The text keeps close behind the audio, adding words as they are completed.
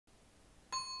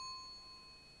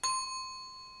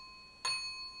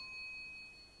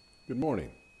Good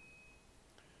morning.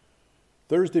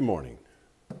 Thursday morning.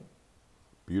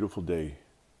 Beautiful day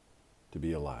to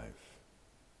be alive.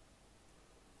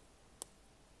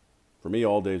 For me,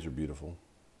 all days are beautiful.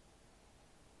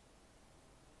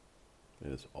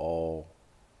 And it's all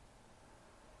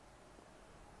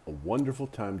a wonderful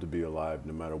time to be alive,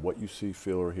 no matter what you see,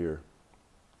 feel, or hear.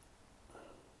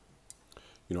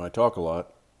 You know, I talk a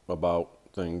lot about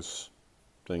things,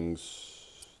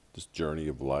 this journey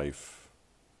of life,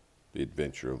 the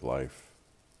adventure of life.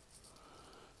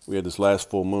 We had this last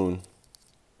full moon.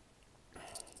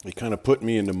 It kind of put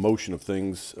me into motion of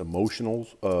things, emotional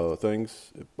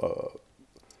things. I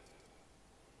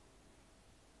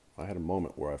had a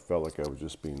moment where I felt like I was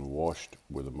just being washed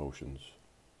with emotions.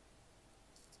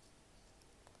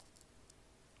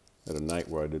 Had a night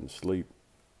where I didn't sleep.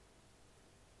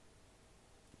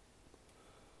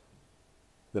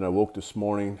 Then I woke this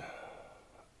morning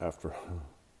after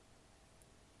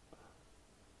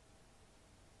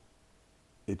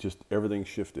everything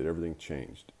shifted, everything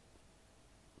changed.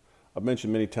 I've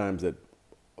mentioned many times that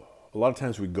a lot of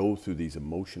times we go through these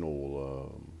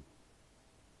emotional,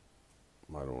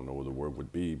 I don't know what the word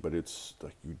would be, but it's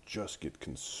like you just get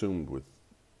consumed with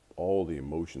all the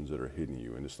emotions that are hitting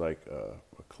you, and it's like a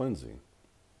cleansing.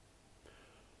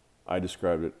 I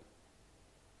described it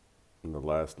in the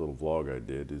last little vlog I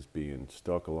did as being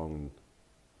stuck along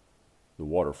the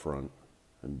waterfront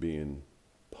and being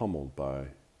pummeled by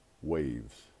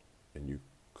waves, and you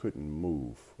couldn't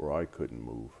move, or I couldn't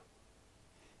move.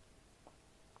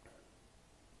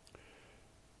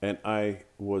 And I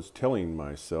was telling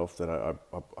myself that I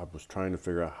was trying to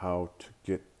figure out how to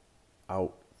get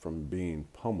out from being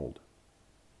pummeled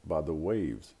by the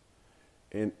waves.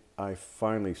 And I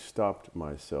finally stopped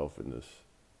myself in this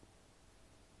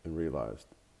and realized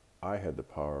I had the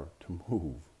power to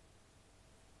move.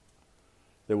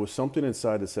 There was something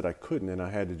inside that said I couldn't, and I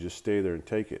had to just stay there and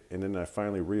take it. And then I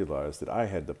finally realized that I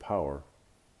had the power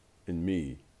in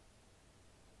me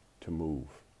to move.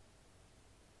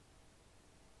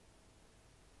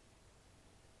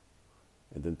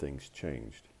 And then things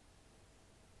changed.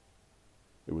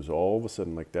 It was all of a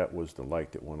sudden like that was the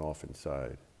light that went off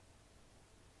inside.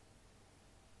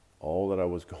 All that I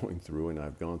was going through, and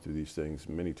I've gone through these things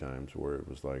many times where it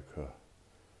was like,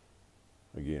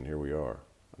 again, here we are.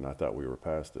 And I thought we were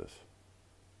past this.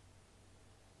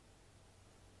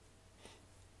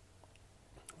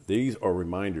 These are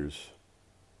reminders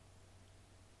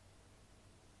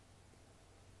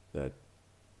that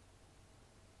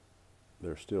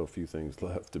there's still a few things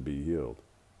left to be healed.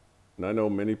 And I know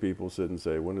many people sit and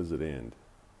say, when does it end?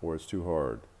 Or it's too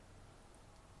hard.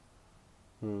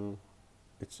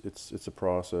 It's a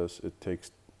process. It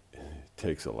takes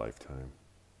a lifetime.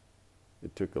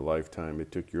 It took a lifetime.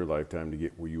 It took your lifetime to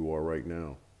get where you are right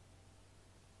now.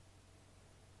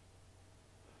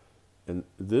 And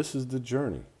this is the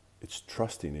journey. It's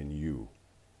trusting in you.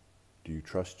 Do you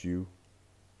trust you?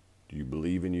 Do you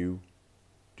believe in you?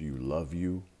 Do you love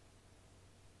you?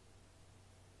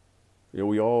 You know,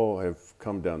 we all have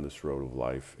come down this road of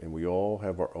life, and we all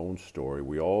have our own story.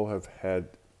 We all have had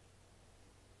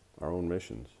our own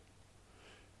missions.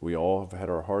 We all have had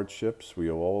our hardships. We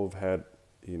all have had,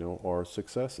 our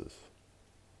successes.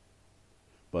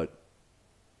 But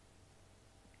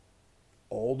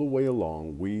all the way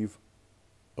along, we've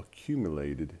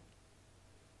accumulated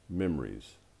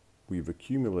memories. We've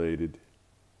accumulated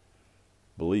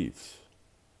beliefs.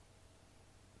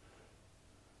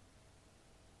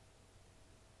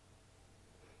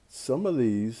 Some of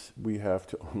these we have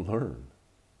to unlearn.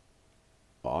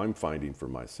 I'm finding for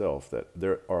myself that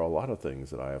there are a lot of things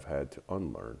that I have had to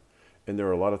unlearn. And there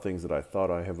are a lot of things that I thought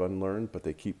I have unlearned, but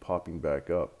they keep popping back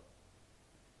up.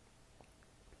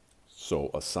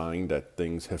 So a sign that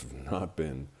things have not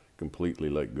been completely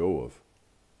let go of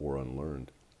or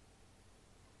unlearned.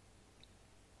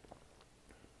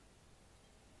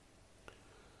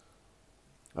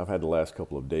 I've had the last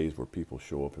couple of days where people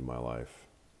show up in my life.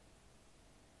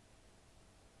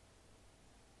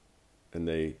 And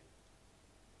this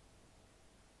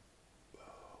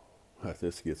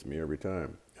gets me every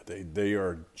time. They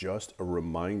are just a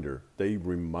reminder. They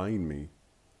remind me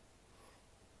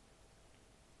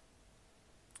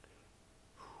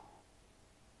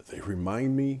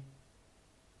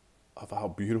of how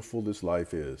beautiful this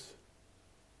life is.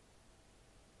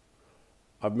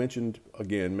 I've mentioned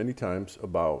again many times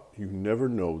about you never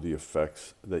know the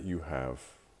effects that you have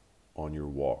on your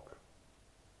walk,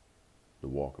 the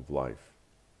walk of life.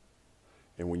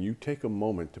 And when you take a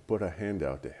moment to put a hand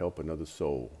out to help another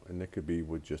soul, and that could be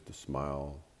with just a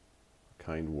smile, a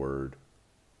kind word,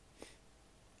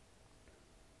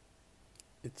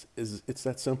 It's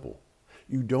that simple.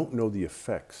 You don't know the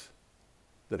effects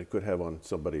that it could have on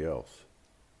somebody else.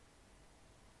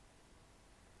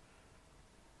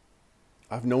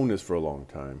 I've known this for a long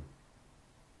time.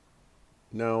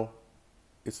 Now,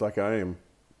 it's like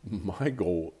my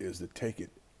goal is to take it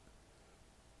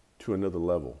to another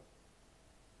level.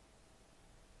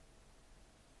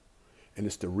 And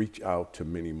it's to reach out to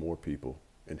many more people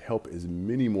and help as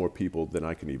many more people than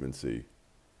I can even see.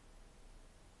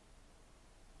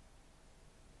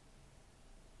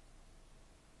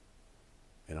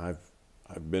 And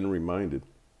I've been reminded,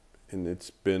 and it's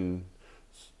been,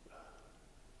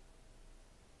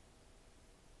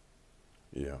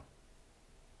 yeah.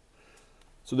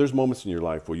 So there's moments in your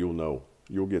life where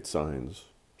you'll get signs.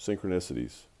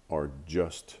 Synchronicities are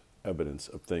just evidence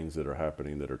of things that are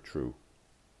happening that are true.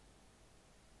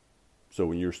 So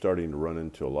when you're starting to run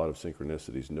into a lot of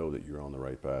synchronicities, know that you're on the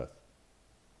right path.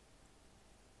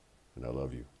 And I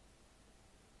love you.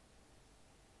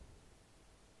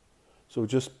 So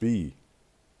just be.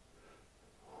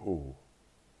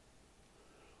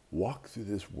 Walk through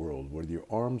this world with your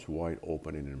arms wide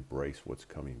open and embrace what's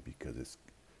coming, because it's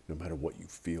no matter what you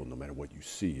feel, no matter what you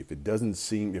see, if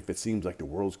it seems like the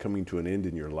world's coming to an end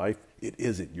in your life, it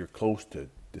isn't. You're close to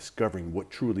discovering what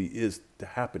truly is to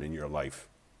happen in your life.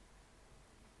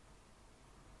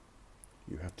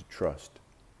 You have to trust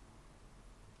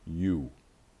you.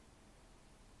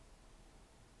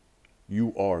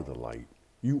 You are the light.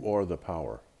 You are the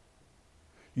power.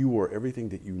 You are everything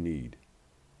that you need.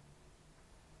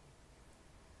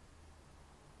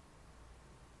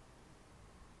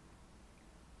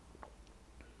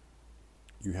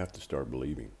 You have to start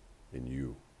believing in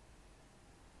you.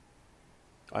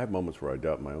 I have moments where I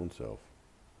doubt my own self.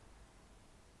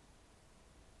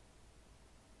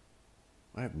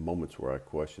 I have moments where I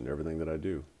question everything that I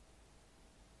do.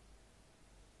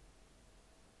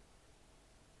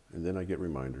 And then I get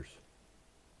reminders.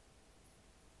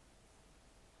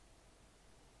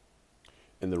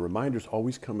 And the reminders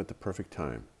always come at the perfect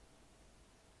time.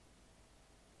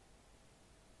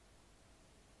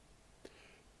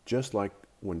 Just like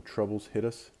when troubles hit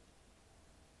us,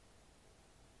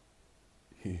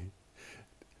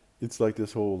 it's like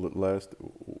this whole last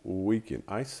weekend.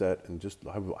 I sat and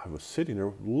I was sitting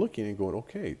there looking and going,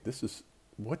 okay,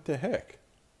 what the heck?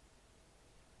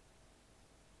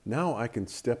 Now I can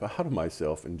step out of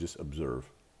myself and just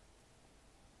observe.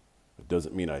 It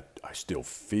doesn't mean I still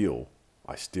feel,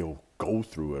 I still go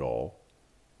through it all,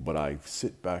 but I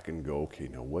sit back and go, okay,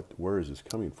 now where is this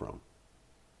coming from?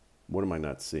 What am I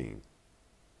not seeing?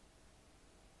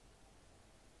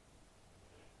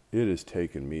 It has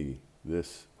taken me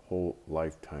this whole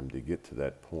lifetime to get to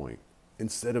that point.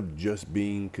 Instead of just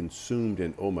being consumed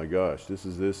in, oh my gosh, this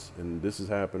and this is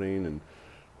happening, and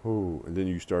then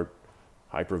you start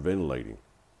hyperventilating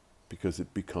because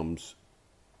it becomes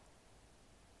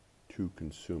too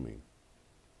consuming.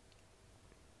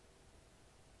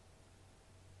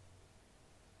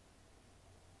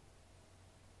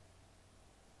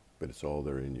 But it's all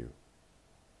there in you.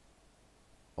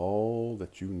 All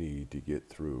that you need to get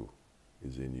through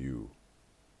is in you.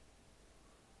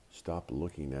 Stop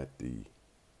looking at the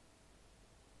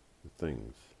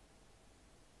things,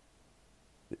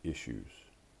 the issues,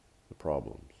 the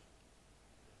problems,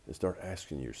 and start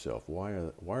asking yourself, why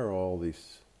are all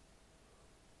these,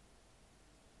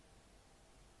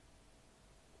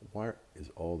 why is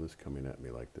all this coming at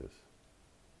me like this?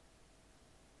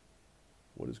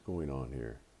 What is going on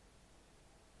here?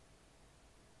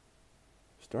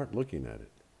 Start looking at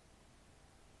it.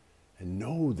 And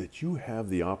know that you have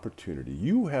the opportunity,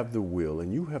 you have the will,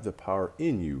 and you have the power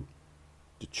in you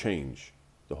to change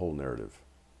the whole narrative.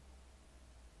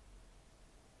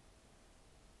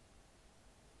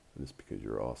 And it's because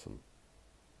you're awesome.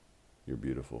 You're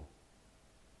beautiful.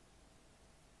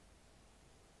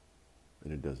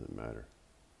 And it doesn't matter.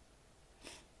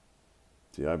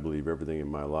 See, I believe everything in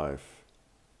my life,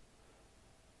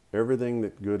 everything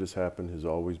that good has happened has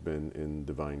always been in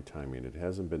divine timing. It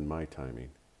hasn't been my timing.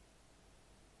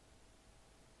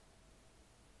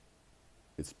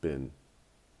 It's been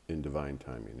in divine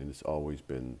timing, and it's always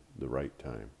been the right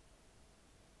time.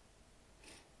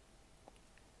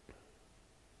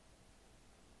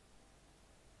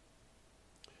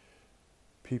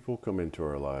 People come into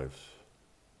our lives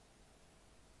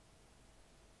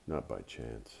not by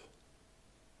chance.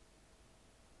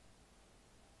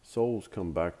 Souls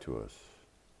come back to us.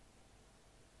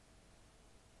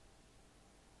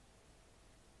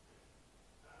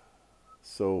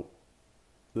 So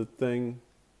the thing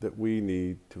that we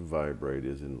need to vibrate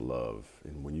is in love.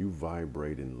 And when you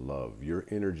vibrate in love, your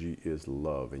energy is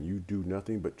love, and you do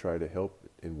nothing but try to help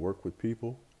and work with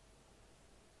people,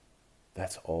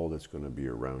 that's all that's going to be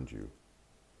around you.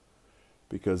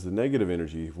 Because the negative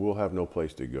energy will have no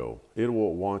place to go. It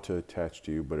will want to attach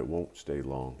to you, but it won't stay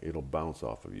long. It'll bounce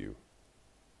off of you.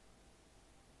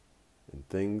 And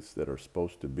things that are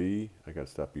supposed to be, I got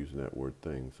to stop using that word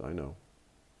things, I know.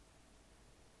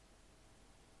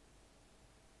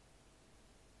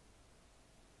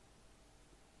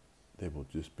 They will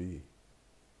just be.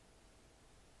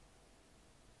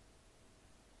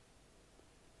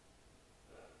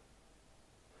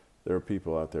 There are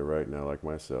people out there right now like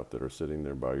myself that are sitting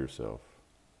there by yourself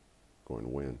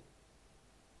going, when?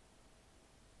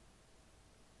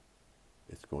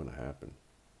 It's going to happen.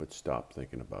 But stop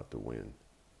thinking about the when.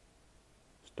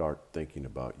 Start thinking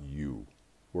about you.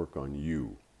 Work on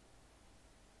you.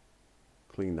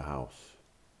 Clean the house.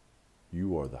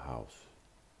 You are the house.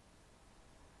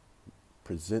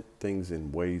 Present things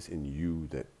in ways in you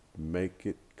that make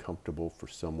it comfortable for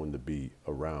someone to be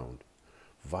around.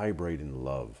 Vibrate in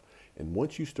love. And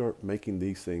once you start making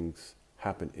these things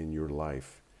happen in your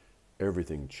life,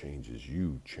 everything changes.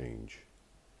 You change.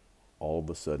 All of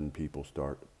a sudden, people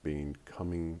start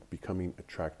becoming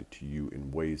attracted to you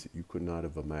in ways that you could not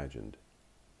have imagined.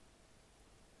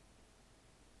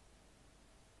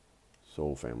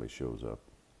 Soul family shows up.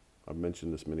 I've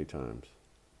mentioned this many times.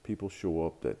 People show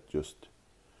up that just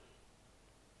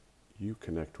you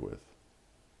connect with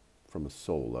from a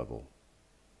soul level.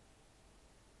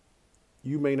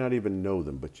 You may not even know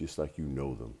them, but just like you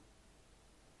know them.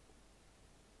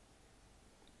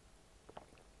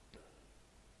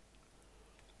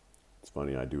 It's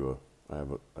funny, I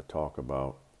have a talk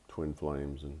about twin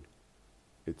flames, and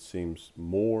it seems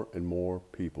more and more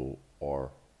people are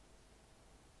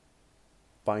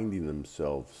finding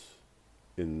themselves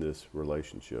in this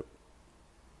relationship.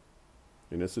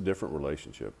 And it's a different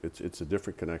relationship. It's a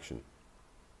different connection.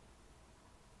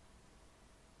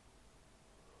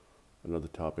 Another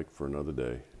topic for another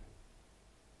day.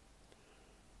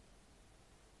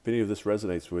 If any of this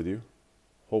resonates with you,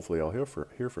 hopefully I'll hear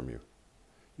from you.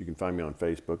 You can find me on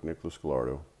Facebook, Nicholas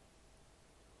Gallardo.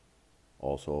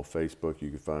 Also, Facebook, you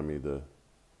can find me the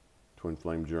Twin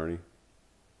Flame Journey,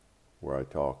 where I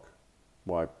talk.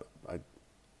 Well, I'm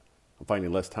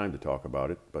finding less time to talk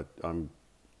about it, but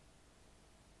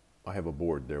I have a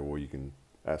board there where you can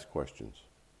ask questions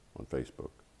on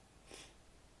Facebook,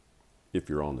 if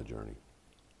you're on the journey.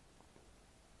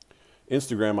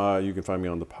 Instagram, you can find me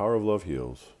on The Power of Love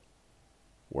Heals,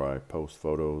 where I post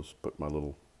photos, put my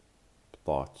little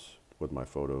thoughts with my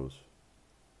photos,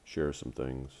 share some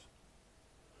things.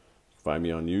 Find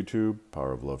me on YouTube,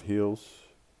 Power of Love Heals,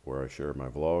 where I share my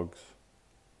vlogs.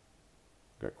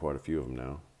 Got quite a few of them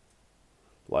now.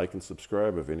 Like and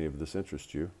subscribe if any of this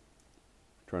interests you.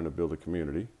 Trying to build a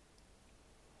community.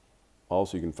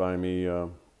 Also, you can find me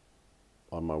on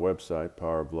my website,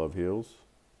 Power of Love Heals.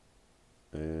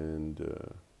 And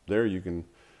there you can,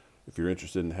 if you're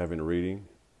interested in having a reading,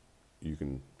 you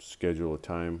can schedule a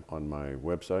time on my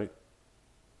website.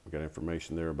 I've got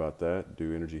information there about that.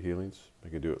 Do energy healings. I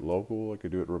can do it local, I can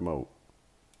do it remote.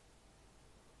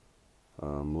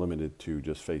 I'm limited to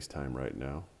just FaceTime right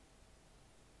now,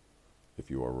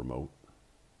 if you are remote.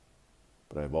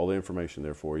 But I have all the information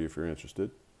there for you if you're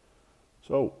interested.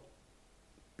 So,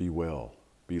 be well,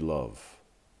 be love,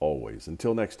 always.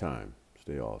 Until next time,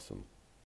 stay awesome.